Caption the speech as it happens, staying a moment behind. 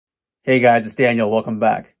Hey guys, it's Daniel. Welcome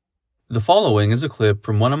back. The following is a clip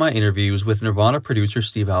from one of my interviews with Nirvana producer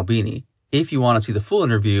Steve Albini. If you want to see the full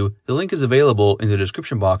interview, the link is available in the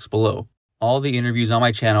description box below. All the interviews on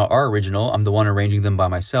my channel are original. I'm the one arranging them by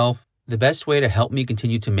myself. The best way to help me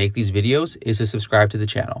continue to make these videos is to subscribe to the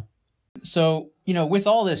channel. So, with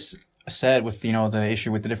all this said, with, the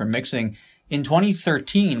issue with the different mixing, in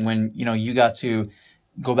 2013, when, you got to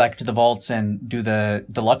go back to the vaults and do the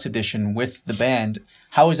deluxe edition with the band,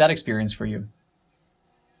 how was that experience for you?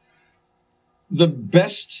 The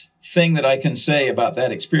best thing that I can say about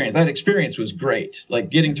that experience was great. Like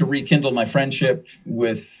getting to rekindle my friendship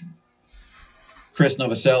with Chris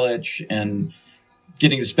Novoselic and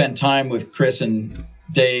getting to spend time with Chris and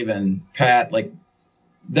Dave and Pat, like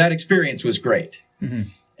that experience was great. Mm-hmm.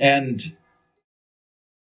 And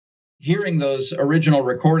hearing those original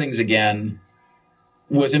recordings again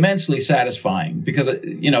was immensely satisfying because,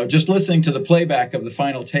 just listening to the playback of the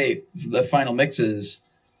final tape, the final mixes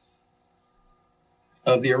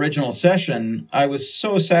of the original session, I was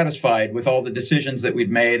so satisfied with all the decisions that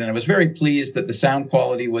we'd made. And I was very pleased that the sound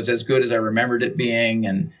quality was as good as I remembered it being.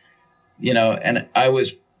 And, and I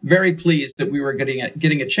was very pleased that we were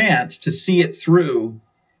getting a chance to see it through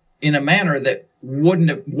in a manner that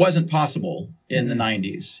wasn't possible in the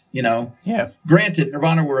 90s, Yeah. Granted,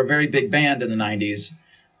 Nirvana were a very big band in the 90s,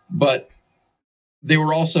 but they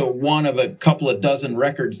were also one of a couple of dozen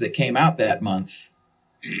records that came out that month.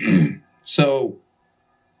 So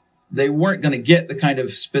they weren't going to get the kind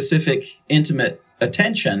of specific, intimate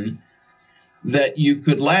attention that you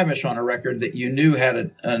could lavish on a record that you knew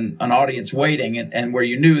had an audience waiting and where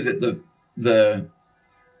you knew that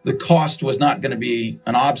the cost was not going to be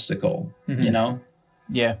an obstacle,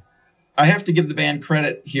 Yeah. I have to give the band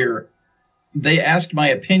credit here. They asked my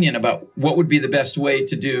opinion about what would be the best way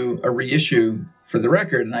to do a reissue for the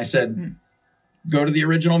record. And I said, go to the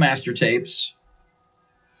original master tapes,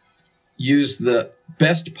 use the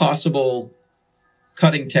best possible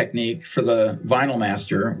cutting technique for the vinyl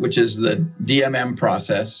master, which is the DMM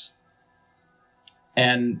process.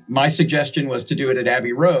 And my suggestion was to do it at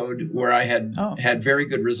Abbey Road, where I had had very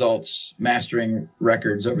good results mastering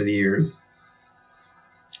records over the years.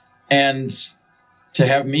 And to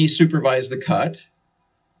have me supervise the cut.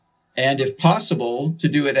 And if possible, to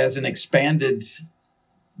do it as an expanded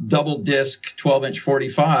double disc 12-inch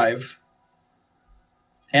 45.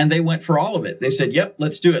 And they went for all of it. They said, yep,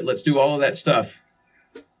 let's do it. Let's do all of that stuff.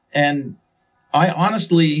 And I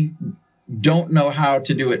honestly don't know how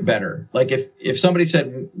to do it better. Like if somebody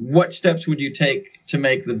said, what steps would you take to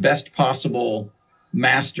make the best possible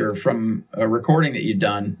master from a recording that you'd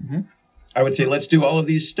done? I would say, let's do all of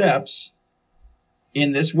these steps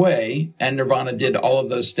in this way. And Nirvana did all of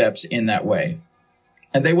those steps in that way.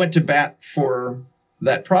 And they went to bat for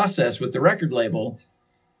that process with the record label.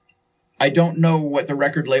 I don't know what the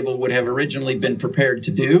record label would have originally been prepared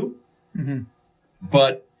to do,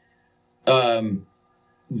 but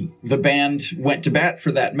the band went to bat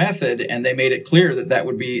for that method, and they made it clear that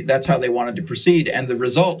that's how they wanted to proceed. And the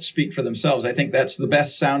results speak for themselves. I think that's the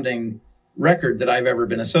best sounding record that I've ever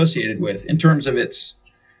been associated with in terms of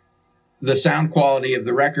the sound quality of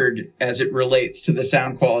the record as it relates to the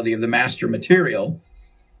sound quality of the master material.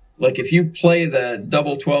 Like if you play the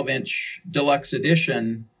double 12-inch deluxe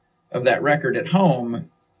edition of that record at home,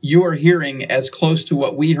 you are hearing as close to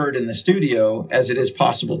what we heard in the studio as it is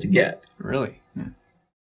possible to get. Really?